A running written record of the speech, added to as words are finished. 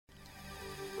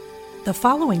The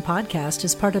following podcast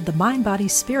is part of the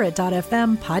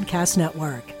MindBodySpirit.fm podcast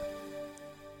network.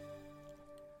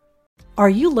 Are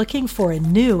you looking for a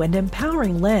new and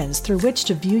empowering lens through which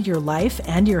to view your life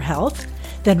and your health?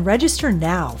 Then register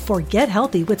now for Get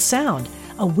Healthy with Sound,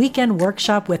 a weekend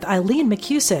workshop with Eileen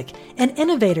McCusick, an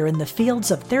innovator in the fields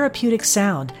of therapeutic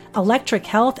sound, electric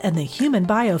health, and the human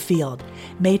biofield,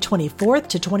 May 24th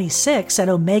to 26th at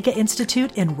Omega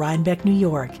Institute in Rhinebeck, New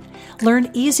York.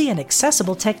 Learn easy and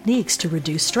accessible techniques to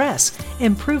reduce stress,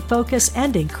 improve focus,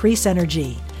 and increase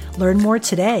energy. Learn more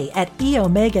today at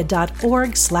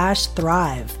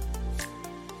eomega.org/thrive.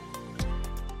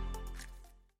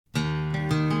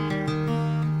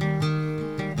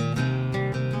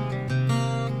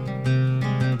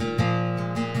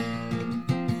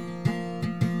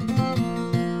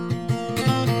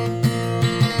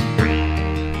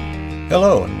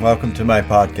 Hello and welcome to my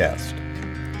podcast.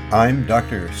 I'm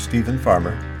Dr. Stephen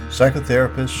Farmer,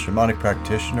 psychotherapist, shamanic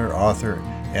practitioner, author,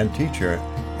 and teacher,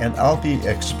 and I'll be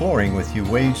exploring with you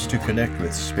ways to connect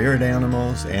with spirit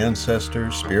animals,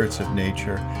 ancestors, spirits of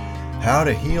nature, how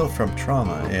to heal from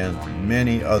trauma, and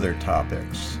many other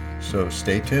topics. So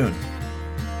stay tuned.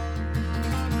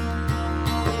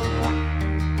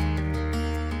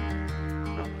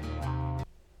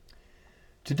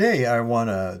 Today I want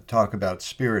to talk about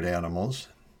spirit animals,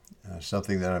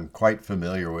 something that I'm quite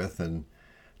familiar with, and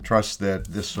trust that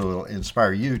this will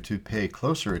inspire you to pay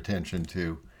closer attention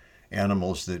to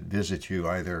animals that visit you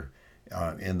either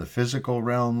in the physical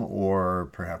realm or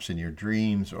perhaps in your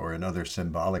dreams or in other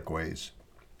symbolic ways.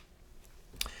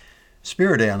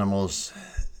 Spirit animals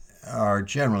are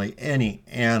generally any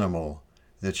animal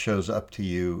that shows up to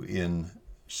you in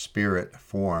spirit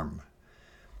form.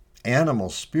 Animal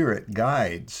spirit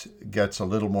guides gets a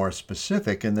little more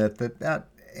specific in that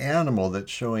animal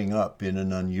that's showing up in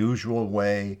an unusual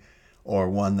way or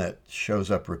one that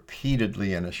shows up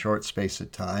repeatedly in a short space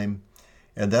of time,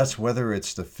 and that's whether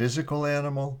it's the physical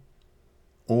animal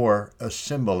or a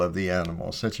symbol of the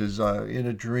animal, such as in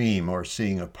a dream or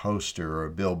seeing a poster or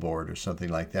a billboard or something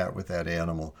like that with that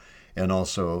animal, and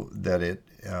also that it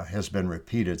has been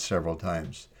repeated several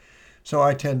times. So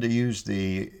I tend to use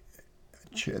the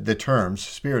terms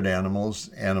spirit animals,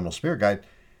 animal spirit guide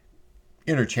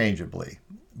interchangeably.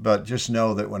 But just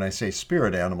know that when I say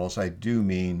spirit animals, I do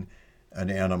mean an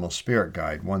animal spirit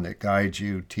guide, one that guides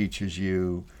you, teaches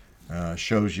you,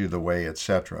 shows you the way,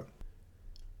 etc.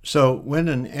 So when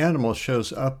an animal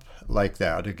shows up like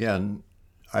that, again,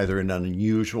 either in an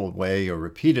unusual way or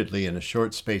repeatedly in a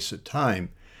short space of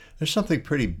time, there's something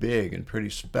pretty big and pretty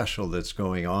special that's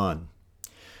going on.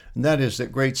 And that is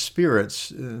that great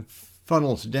spirits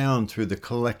funnels down through the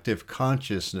collective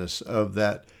consciousness of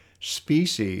that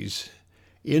species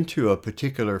into a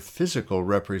particular physical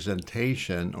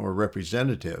representation or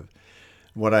representative,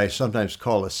 what I sometimes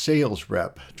call a sales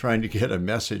rep trying to get a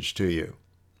message to you.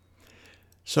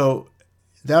 So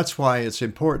that's why it's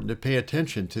important to pay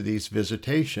attention to these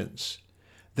visitations.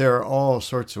 There are all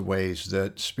sorts of ways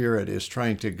that Spirit is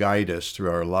trying to guide us through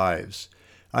our lives.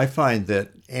 I find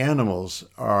that animals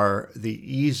are the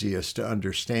easiest to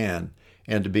understand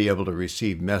and to be able to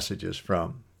receive messages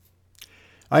from.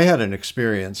 I had an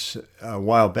experience a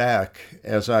while back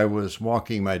as I was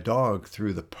walking my dog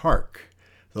through the park,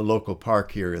 the local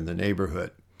park here in the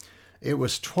neighborhood. It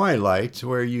was twilight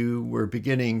where you were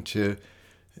beginning to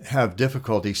have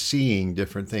difficulty seeing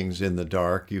different things in the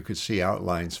dark. You could see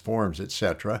outlines, forms,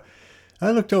 etc.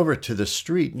 I looked over to the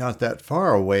street not that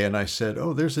far away and I said,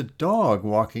 "Oh, there's a dog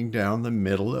walking down the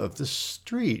middle of the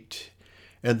street."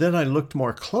 And then I looked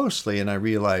more closely and I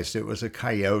realized it was a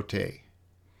coyote.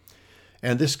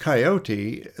 And this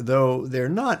coyote, though they're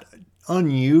not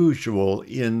unusual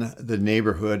in the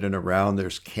neighborhood and around,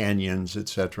 there's canyons,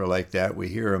 etc. like that. We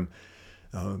hear them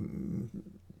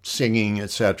singing,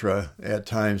 etc. at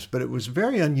times, but it was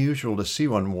very unusual to see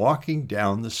one walking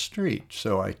down the street.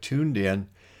 So I tuned in,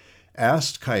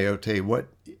 asked Coyote, what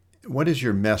is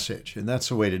your message? And that's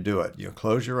the way to do it. You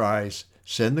close your eyes,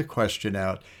 send the question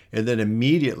out, and then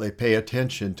immediately pay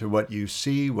attention to what you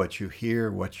see, what you hear,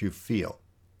 what you feel.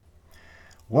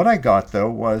 What I got,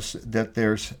 though, was that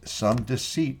there's some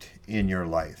deceit in your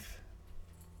life.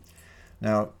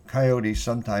 Now, Coyote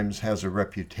sometimes has a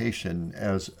reputation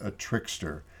as a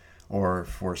trickster or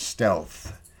for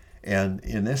stealth. And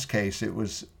in this case, it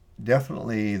was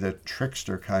definitely the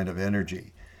trickster kind of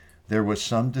energy. There was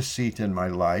some deceit in my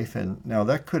life, and now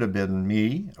that could have been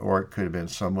me, or it could have been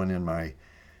someone in my,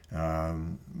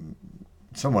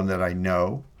 someone that I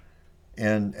know.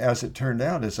 And as it turned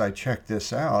out, as I checked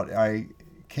this out, I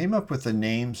came up with the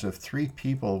names of 3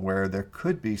 people where there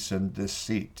could be some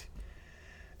deceit.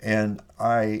 And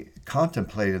I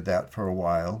contemplated that for a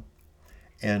while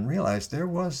and realized there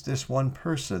was this one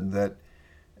person that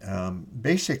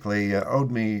basically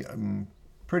owed me a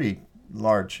pretty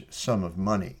large sum of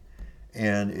money.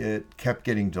 And it kept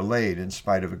getting delayed in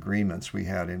spite of agreements we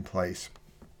had in place.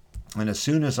 And as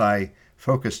soon as I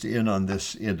focused in on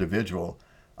this individual,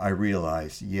 I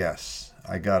realized, yes,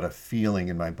 I got a feeling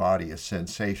in my body, a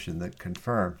sensation that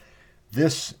confirmed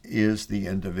this is the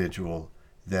individual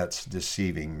that's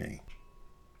deceiving me.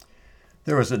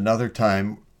 There was another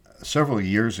time several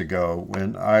years ago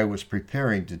when I was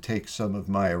preparing to take some of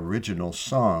my original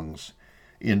songs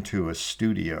into a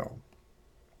studio.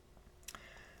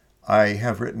 I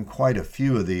have written quite a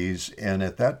few of these, and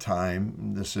at that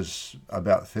time, this is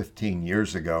about 15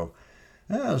 years ago,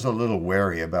 I was a little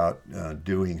wary about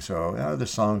doing so. The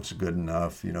song's good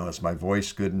enough, is my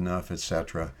voice good enough,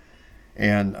 etc.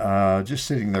 And just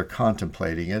sitting there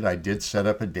contemplating it, I did set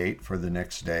up a date for the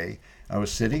next day. I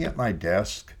was sitting at my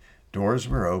desk, doors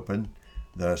were open,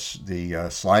 the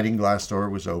sliding glass door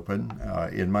was open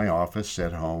in my office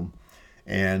at home,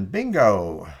 and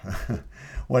bingo!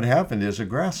 What happened is a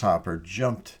grasshopper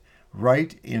jumped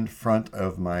right in front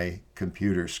of my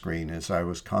computer screen as I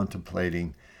was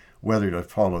contemplating whether to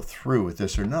follow through with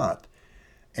this or not.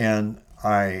 And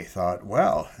I thought,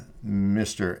 well,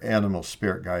 Mr. Animal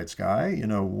Spirit Guides guy,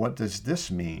 what does this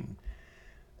mean?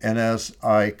 And as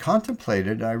I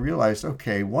contemplated, I realized,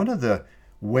 okay, one of the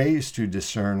ways to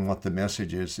discern what the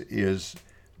message is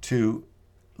to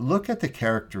look at the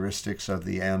characteristics of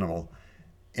the animal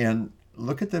and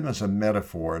look at them as a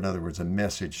metaphor, in other words, a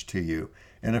message to you.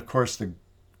 And of course,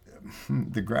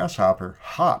 the grasshopper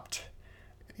hopped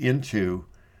into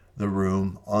the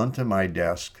room, onto my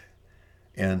desk,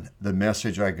 and the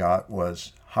message I got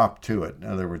was hop to it. In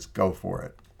other words, go for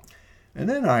it. And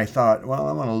then I thought, well,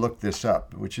 I'm going to look this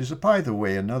up, which is, by the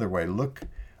way, another way. Look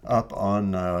up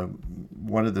on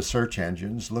one of the search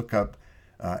engines, look up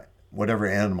whatever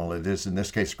animal it is, in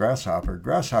this case,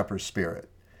 grasshopper spirit.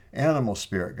 Animal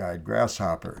Spirit Guide,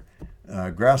 grasshopper,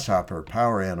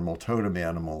 power animal, totem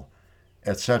animal,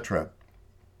 etc.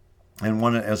 And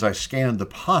as I scanned the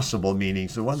possible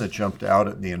meanings, the one that jumped out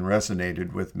at me and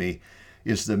resonated with me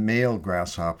is the male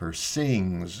grasshopper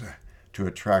sings to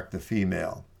attract the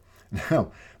female.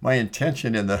 Now, my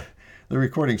intention in the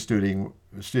recording studio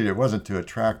wasn't to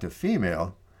attract a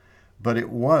female, but it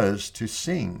was to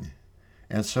sing.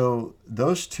 And so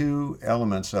those two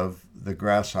elements of the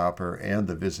grasshopper and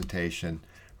the visitation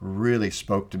really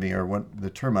spoke to me, or what the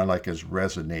term I like is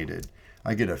resonated.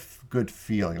 I get a good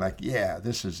feeling like, yeah,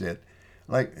 this is it.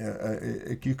 Like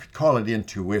you could call it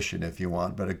intuition if you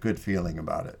want, but a good feeling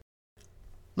about it.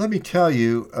 Let me tell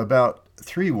you about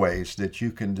 3 ways that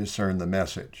you can discern the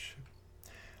message.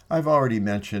 I've already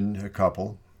mentioned a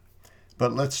couple,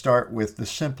 but let's start with the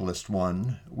simplest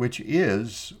one, which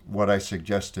is what I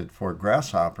suggested for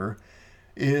grasshopper,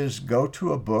 is go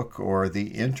to a book or the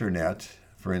internet,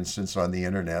 for instance, on the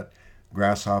internet,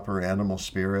 grasshopper, animal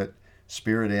spirit,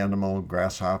 spirit animal,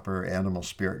 grasshopper, animal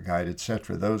spirit guide,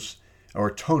 etc. Those,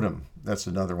 or totem, that's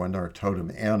another one, or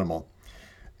totem animal.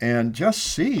 And just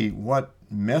see what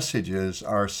messages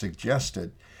are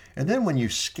suggested. And then when you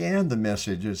scan the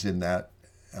messages in that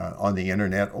on the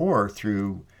internet or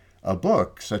through a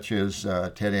book, such as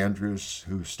Ted Andrews,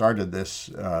 who started this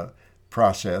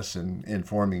process in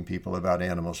informing people about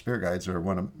animal spirit guides, or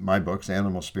one of my books,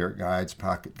 Animal Spirit Guides,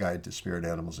 Pocket Guide to Spirit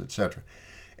Animals, etc.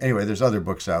 Anyway, there's other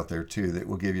books out there too that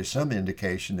will give you some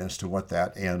indication as to what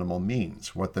that animal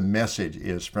means, what the message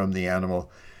is from the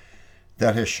animal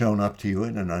that has shown up to you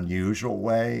in an unusual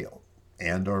way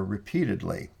and or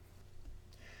repeatedly.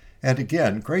 And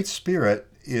again, Great Spirit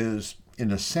is,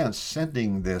 in a sense,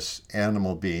 sending this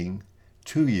animal being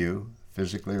to you,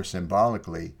 physically or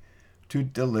symbolically, to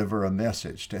deliver a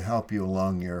message, to help you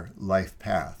along your life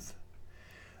path.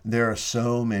 There are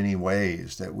so many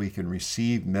ways that we can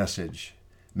receive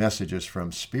messages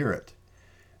from Spirit.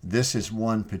 This is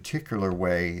one particular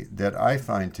way that I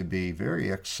find to be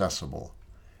very accessible,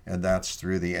 and that's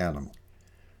through the animal.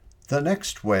 The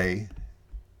next way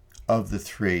of the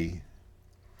 3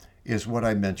 is what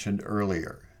I mentioned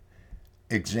earlier.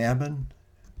 Examine,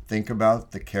 think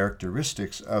about the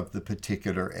characteristics of the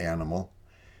particular animal,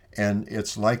 and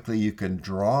it's likely you can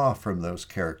draw from those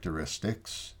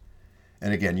characteristics.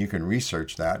 And again, you can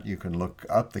research that. You can look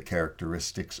up the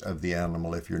characteristics of the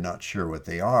animal if you're not sure what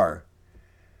they are.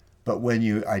 But when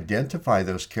you identify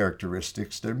those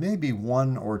characteristics, there may be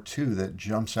 1 or 2 that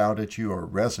jumps out at you or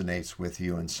resonates with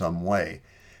you in some way.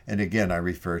 And again, I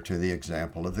refer to the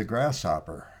example of the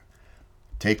grasshopper.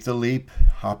 Take the leap,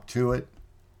 hop to it,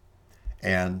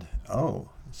 and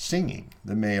singing.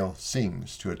 The male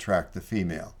sings to attract the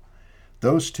female.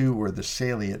 Those two were the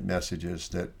salient messages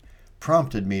that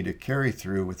prompted me to carry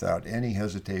through without any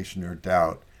hesitation or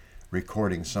doubt,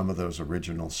 recording some of those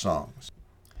original songs.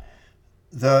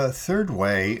 The third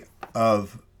way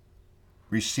of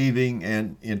receiving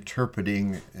and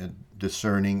interpreting and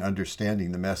discerning,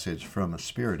 understanding the message from a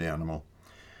spirit animal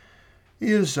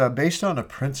is based on a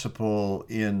principle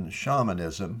in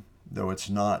shamanism, though it's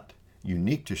not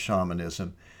unique to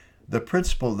shamanism. The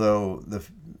principle, though, the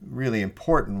really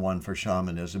important one for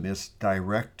shamanism is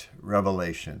direct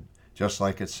revelation, just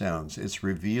like it sounds. It's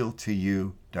revealed to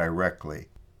you directly.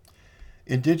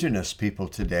 Indigenous people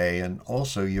today, and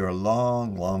also your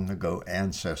long, long ago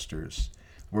ancestors,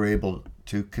 were able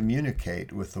to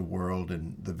communicate with the world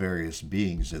and the various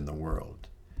beings in the world.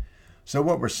 So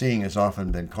what we're seeing has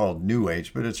often been called New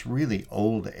Age, but it's really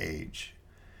Old Age.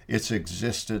 It's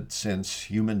existed since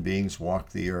human beings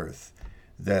walked the earth,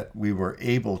 that we were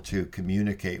able to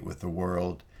communicate with the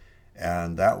world,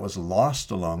 and that was lost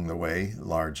along the way,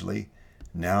 largely.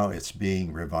 Now it's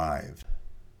being revived.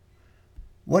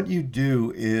 What you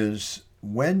do is,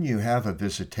 when you have a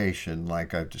visitation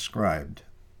like I've described,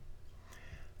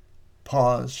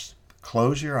 pause,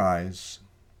 close your eyes,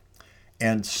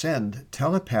 and send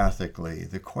telepathically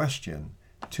the question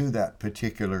to that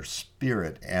particular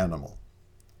spirit animal.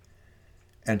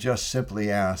 And just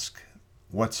simply ask,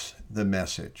 what's the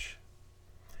message?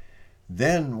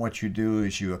 Then what you do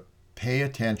is you pay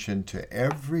attention to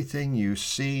everything you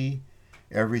see,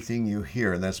 everything you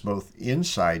hear, and that's both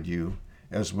inside you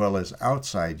as well as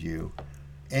outside you,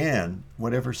 and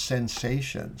whatever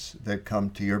sensations that come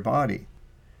to your body.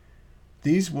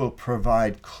 These will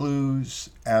provide clues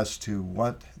as to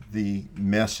what the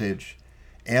message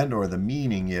and or the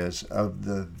meaning is of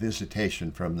the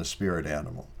visitation from the spirit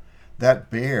animal. That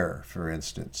bear, for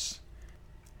instance,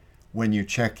 when you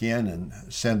check in and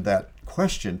send that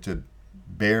question to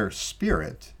bear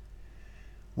spirit,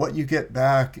 what you get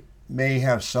back may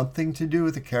have something to do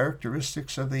with the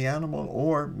characteristics of the animal,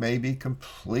 or may be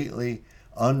completely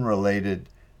unrelated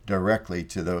directly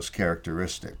to those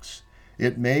characteristics.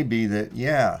 It may be that,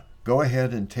 yeah, go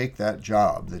ahead and take that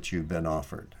job that you've been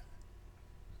offered.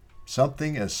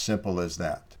 Something as simple as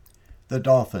that. The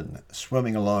dolphin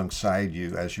swimming alongside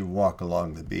you as you walk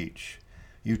along the beach.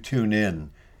 You tune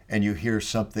in and you hear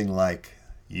something like,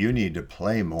 "You need to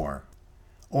play more."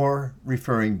 Or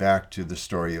referring back to the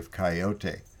story of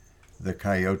Coyote. The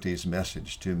coyote's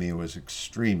message to me was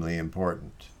extremely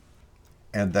important.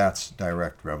 And that's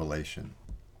direct revelation.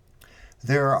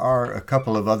 There are a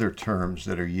couple of other terms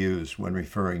that are used when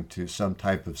referring to some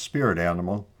type of spirit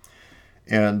animal,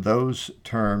 and those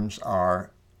terms are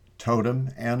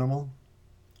totem animal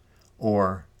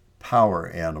or power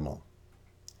animal.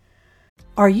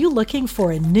 Are you looking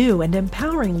for a new and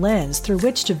empowering lens through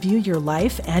which to view your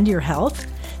life and your health?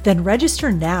 Then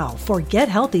register now for Get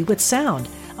Healthy with Sound,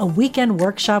 a weekend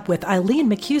workshop with Eileen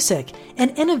McCusick,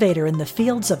 an innovator in the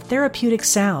fields of therapeutic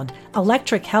sound,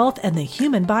 electric health, and the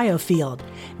human biofield.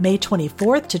 May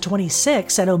 24th to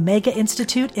 26th at Omega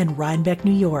Institute in Rhinebeck,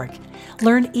 New York.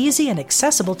 Learn easy and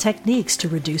accessible techniques to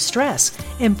reduce stress,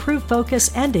 improve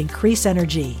focus, and increase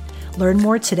energy. Learn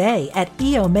more today at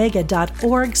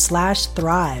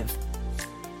eomega.org/thrive.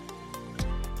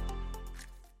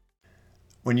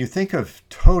 When you think of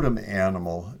totem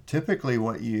animal, typically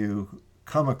what you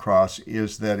come across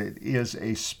is that it is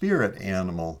a spirit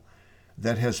animal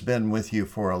that has been with you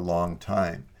for a long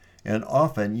time. And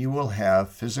often you will have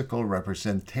physical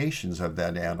representations of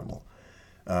that animal.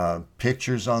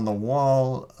 Pictures on the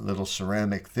wall, little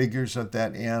ceramic figures of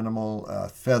that animal, a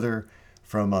feather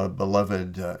from a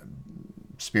beloved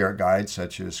spirit guide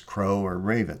such as crow or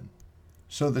raven.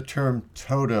 So the term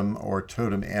totem or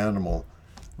totem animal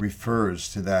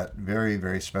refers to that very,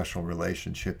 very special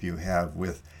relationship you have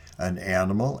with an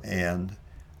animal and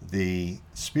the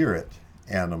spirit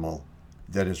animal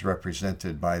that is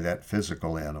represented by that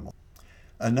physical animal.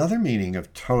 Another meaning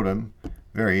of totem,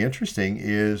 very interesting,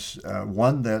 is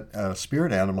one that a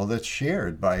spirit animal that's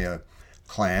shared by a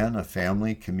clan, a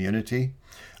family, community.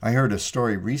 I heard a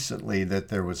story recently that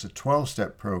there was a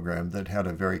 12-step program that had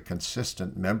a very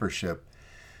consistent membership,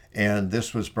 and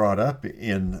this was brought up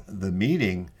in the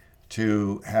meeting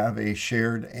to have a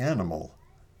shared animal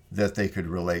that they could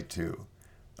relate to,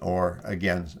 or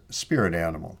again, spirit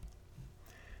animal.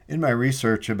 In my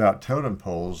research about totem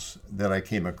poles that I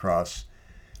came across,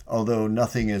 although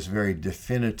nothing is very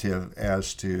definitive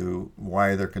as to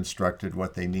why they're constructed,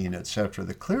 what they mean, etc.,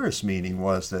 the clearest meaning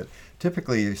was that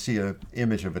typically you see an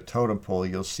image of a totem pole,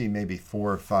 you'll see maybe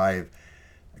 4 or 5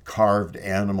 carved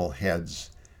animal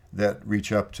heads that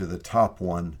reach up to the top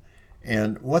one,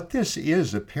 And what this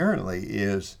is apparently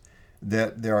is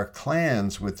that there are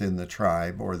clans within the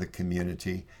tribe or the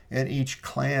community, and each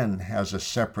clan has a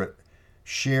separate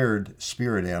shared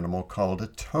spirit animal called a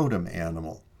totem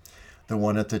animal. The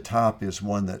one at the top is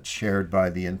one that's shared by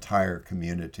the entire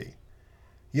community.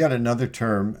 Yet another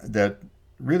term that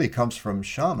really comes from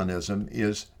shamanism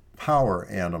is power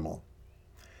animal.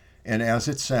 And as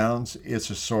it sounds, it's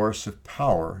a source of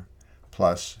power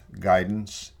plus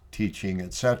guidance, teaching,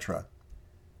 etc.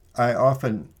 I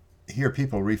often hear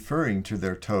people referring to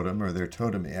their totem or their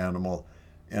totem animal,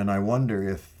 and I wonder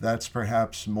if that's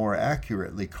perhaps more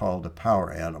accurately called a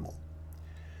power animal.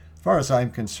 As far as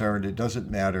I'm concerned, it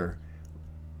doesn't matter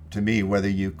to me whether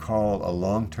you call a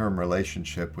long-term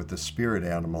relationship with a spirit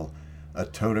animal a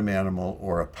totem animal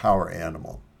or a power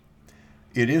animal.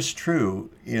 It is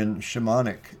true in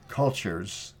shamanic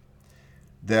cultures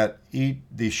that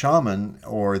the shaman,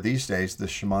 or these days the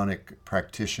shamanic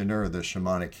practitioner or the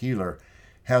shamanic healer,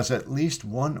 has at least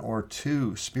one or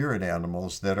two spirit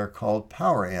animals that are called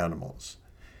power animals.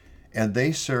 And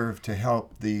they serve to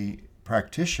help the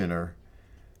practitioner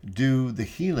do the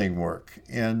healing work,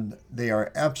 and they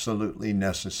are absolutely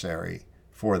necessary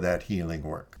for that healing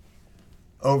work.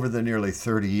 Over the nearly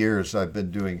 30 years I've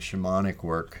been doing shamanic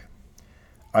work,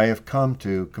 I have come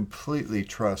to completely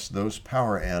trust those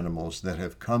power animals that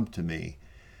have come to me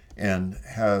and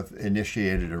have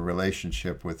initiated a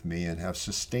relationship with me and have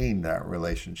sustained that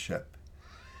relationship.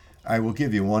 I will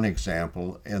give you one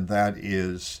example, and that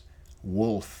is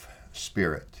wolf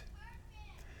spirit.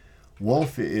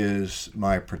 Wolf is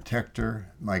my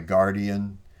protector, my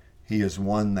guardian. He is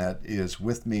one that is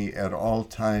with me at all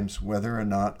times, whether or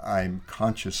not I'm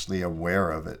consciously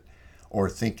aware of it or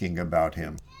thinking about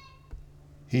him.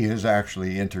 He has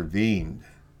actually intervened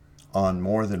on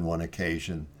more than one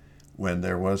occasion when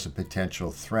there was a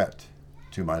potential threat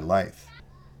to my life.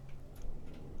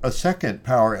 A second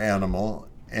power animal,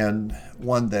 and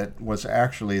one that was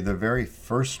actually the very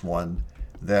first one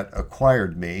that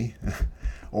acquired me,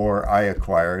 or I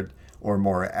acquired, or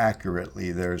more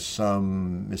accurately, there's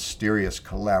some mysterious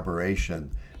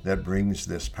collaboration that brings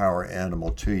this power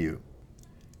animal to you,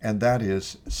 and that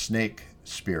is snake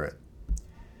spirit.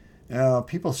 Now,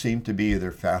 people seem to be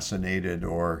either fascinated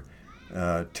or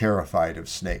terrified of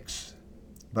snakes,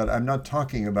 but I'm not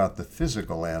talking about the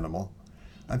physical animal.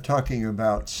 I'm talking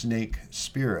about snake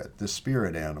spirit, the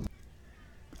spirit animal.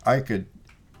 I could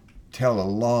tell a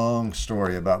long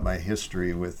story about my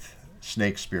history with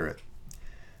snake spirit.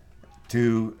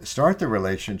 To start the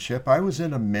relationship, I was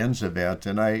in a men's event,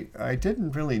 and I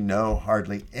didn't really know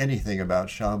hardly anything about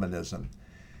shamanism.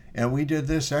 And we did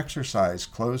this exercise,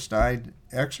 closed-eyed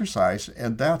exercise,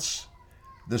 and that's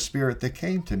the spirit that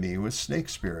came to me, was snake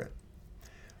spirit.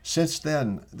 Since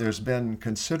then, there's been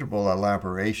considerable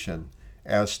elaboration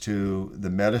as to the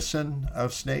medicine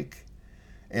of snake,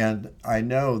 and I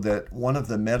know that one of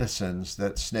the medicines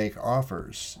that snake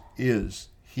offers is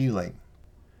healing.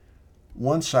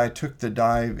 Once I took the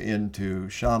dive into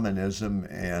shamanism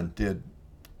and did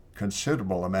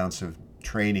considerable amounts of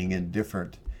training in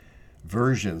different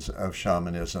versions of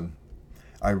shamanism,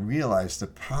 I realized the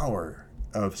power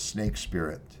of snake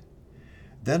spirit.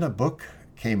 Then a book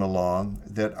came along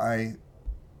that I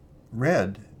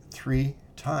read 3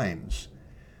 times,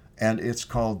 and it's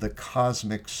called The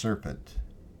Cosmic Serpent: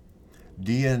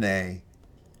 DNA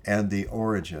and the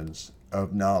Origins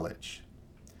of Knowledge.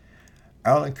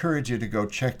 I'll encourage you to go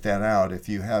check that out if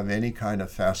you have any kind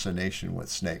of fascination with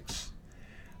snakes.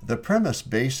 The premise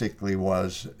basically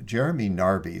was Jeremy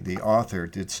Narby, the author,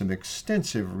 did some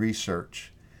extensive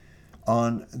research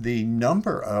on the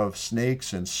number of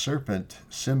snakes and serpent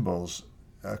symbols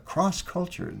across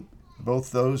culture,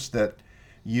 both those that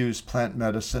use plant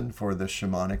medicine for the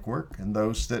shamanic work and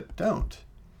those that don't.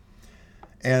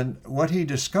 And what he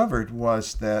discovered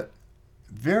was that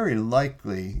very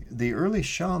likely the early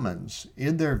shamans,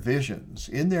 in their visions,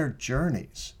 in their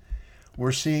journeys,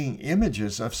 were seeing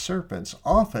images of serpents,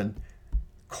 often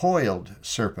coiled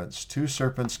serpents, 2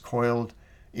 serpents coiled,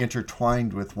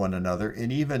 intertwined with one another,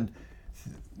 and even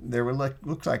there were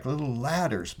looked like little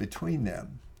ladders between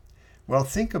them. Well,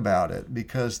 think about it,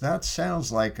 because that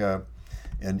sounds like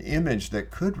an image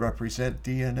that could represent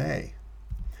DNA.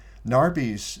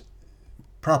 Narby's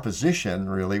proposition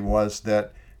really was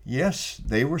that, yes,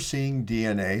 they were seeing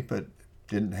DNA, but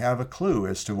didn't have a clue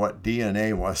as to what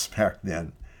DNA was back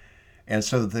then. And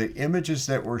so the images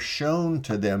that were shown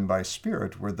to them by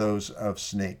spirit were those of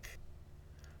snake.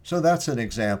 So that's an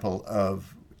example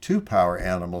of 2 power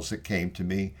animals that came to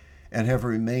me and have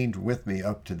remained with me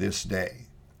up to this day.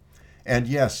 And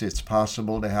yes, it's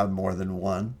possible to have more than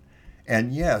one.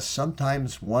 And yes,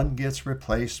 sometimes one gets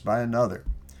replaced by another.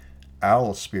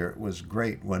 Owl spirit was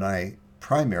great when I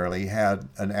primarily had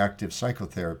an active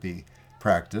psychotherapy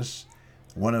practice.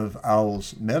 One of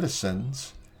Owl's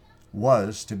medicines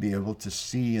was to be able to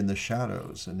see in the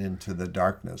shadows and into the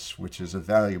darkness, which is a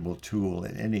valuable tool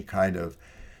in any kind of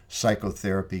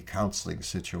psychotherapy counseling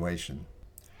situation.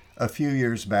 A few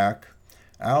years back,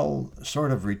 Owl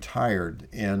sort of retired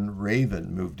and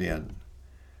Raven moved in.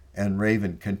 And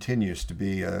Raven continues to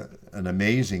be an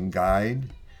amazing guide,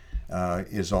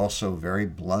 is also very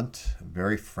blunt,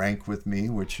 very frank with me,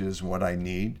 which is what I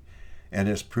need, and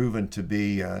has proven to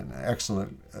be an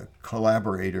excellent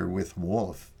collaborator with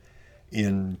Wolf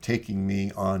in taking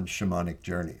me on shamanic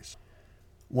journeys.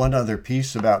 One other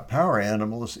piece about power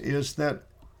animals is that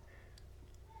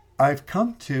I've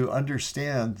come to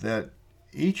understand that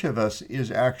each of us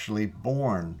is actually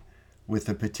born with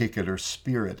a particular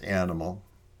spirit animal.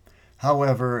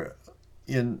 However,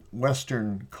 in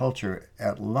Western culture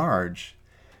at large,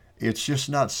 it's just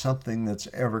not something that's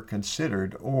ever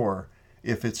considered, or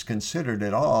if it's considered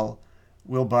at all,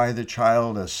 we'll buy the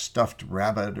child a stuffed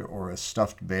rabbit or a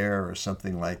stuffed bear or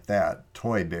something like that.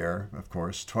 Toy bear, of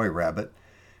course, toy rabbit.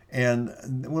 And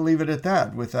we'll leave it at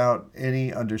that without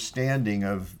any understanding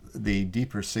of the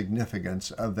deeper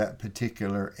significance of that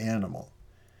particular animal.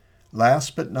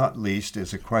 Last but not least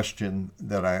is a question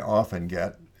that I often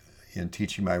get in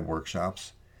teaching my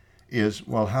workshops is,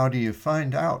 well, how do you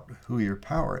find out who your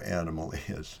power animal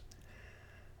is?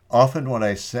 Often what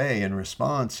I say in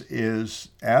response is,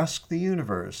 ask the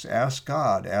universe, ask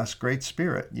God, ask Great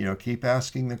Spirit, keep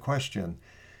asking the question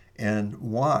and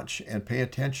watch and pay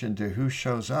attention to who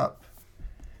shows up.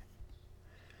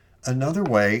 Another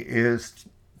way is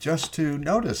just to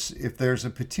notice if there's a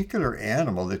particular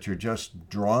animal that you're just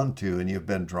drawn to and you've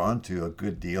been drawn to a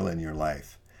good deal in your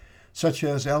life, such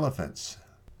as elephants.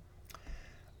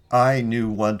 I knew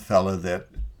one fellow that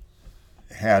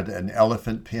had an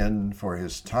elephant pin for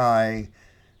his tie.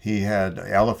 He had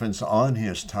elephants on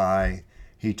his tie.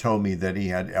 He told me that he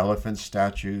had elephant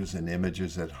statues and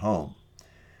images at home.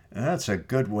 And that's a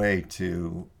good way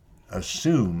to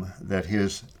assume that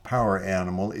his power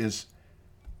animal is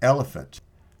elephant.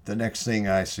 The next thing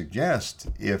I suggest,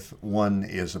 if one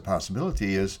is a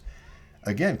possibility, is,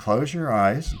 again, close your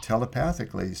eyes and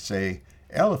telepathically say,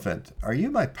 elephant, are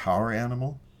you my power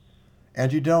animal?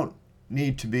 And you don't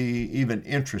need to be even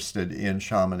interested in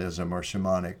shamanism or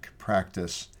shamanic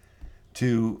practice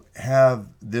to have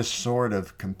this sort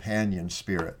of companion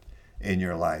spirit in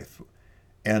your life.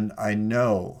 And I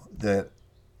know that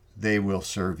they will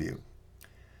serve you.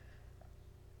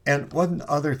 And one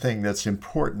other thing that's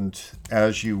important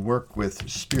as you work with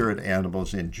spirit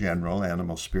animals in general,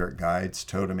 animal spirit guides,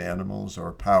 totem animals,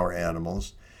 or power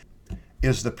animals,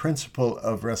 is the principle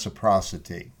of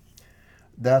reciprocity.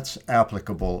 That's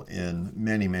applicable in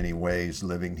many, many ways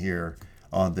living here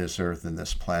on this earth and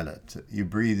this planet. You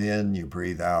breathe in, you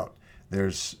breathe out.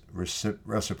 There's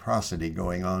reciprocity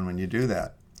going on when you do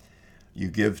that. You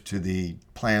give to the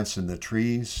plants and the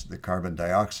trees the carbon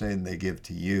dioxide, and they give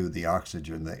to you the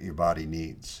oxygen that your body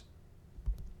needs.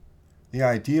 The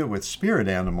idea with spirit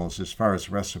animals, as far as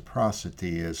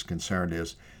reciprocity is concerned,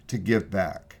 is to give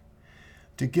back.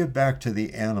 To give back to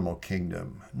the animal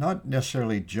kingdom, not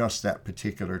necessarily just that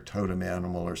particular totem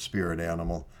animal or spirit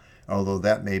animal, although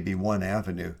that may be one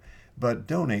avenue, but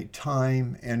donate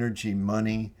time, energy,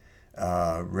 money,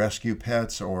 rescue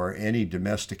pets or any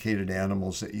domesticated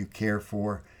animals that you care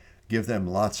for. Give them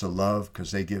lots of love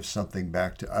because they give something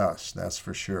back to us, that's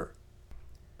for sure.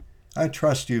 I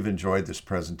trust you've enjoyed this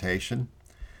presentation,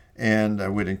 and I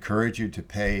would encourage you to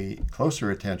pay closer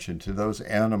attention to those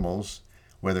animals,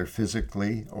 whether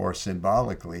physically or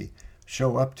symbolically,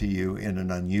 show up to you in an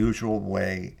unusual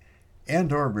way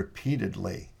and or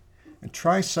repeatedly. And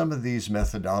try some of these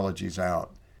methodologies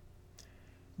out.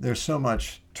 There's so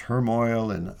much turmoil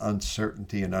and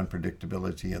uncertainty and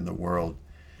unpredictability in the world.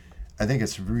 I think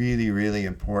it's really, really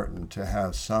important to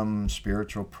have some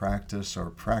spiritual practice or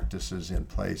practices in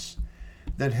place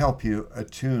that help you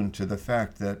attune to the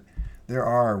fact that there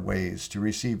are ways to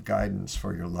receive guidance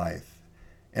for your life.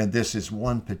 And this is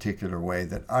one particular way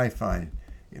that I find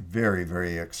very,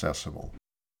 very accessible.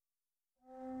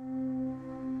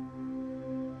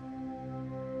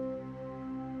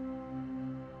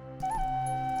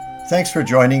 Thanks for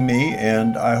joining me,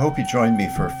 and I hope you join me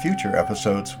for future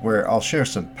episodes where I'll share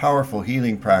some powerful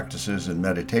healing practices and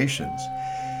meditations,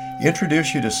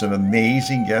 introduce you to some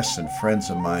amazing guests and friends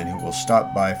of mine who will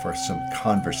stop by for some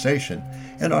conversation,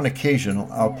 and on occasion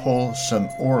I'll pull some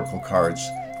oracle cards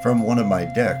from one of my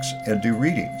decks and do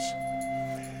readings.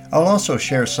 I'll also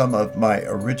share some of my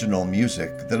original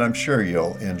music that I'm sure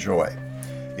you'll enjoy.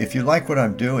 If you like what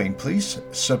I'm doing, please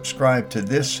subscribe to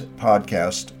this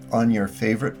podcast on your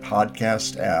favorite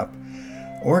podcast app,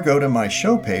 or go to my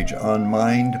show page on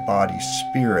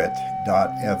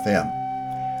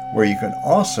mindbodyspirit.fm, where you can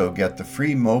also get the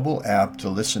free mobile app to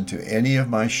listen to any of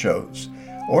my shows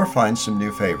or find some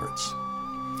new favorites.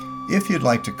 If you'd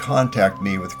like to contact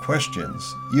me with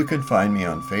questions, you can find me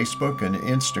on Facebook and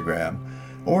Instagram,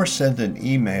 or send an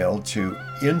email to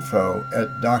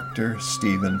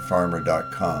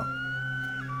info@drstephenfarmer.com.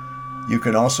 You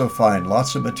can also find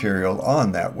lots of material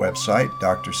on that website,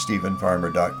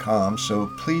 drstephenfarmer.com, so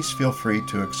please feel free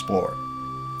to explore.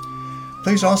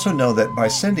 Please also know that by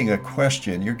sending a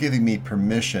question, you're giving me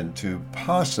permission to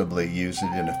possibly use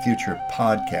it in a future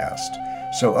podcast,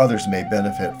 so others may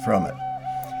benefit from it.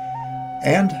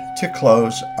 And to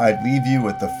close, I'd leave you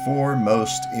with the 4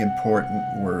 most important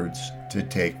words to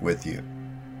take with you: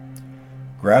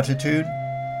 gratitude,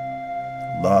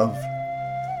 love,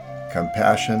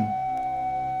 compassion,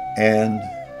 and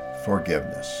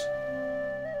forgiveness.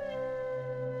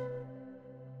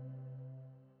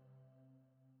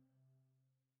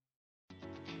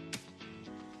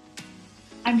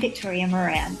 I'm Victoria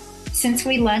Moran. Since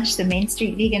we launched the Main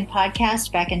Street Vegan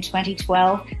podcast back in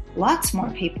 2012, lots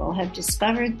more people have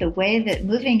discovered the way that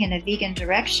moving in a vegan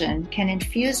direction can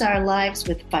infuse our lives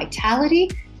with vitality,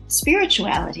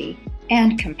 spirituality,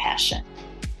 and compassion.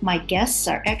 My guests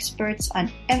are experts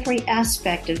on every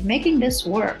aspect of making this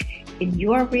work in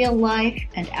your real life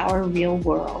and our real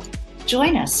world.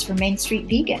 Join us for Main Street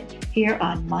Vegan here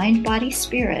on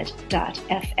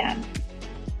mindbodyspirit.fm.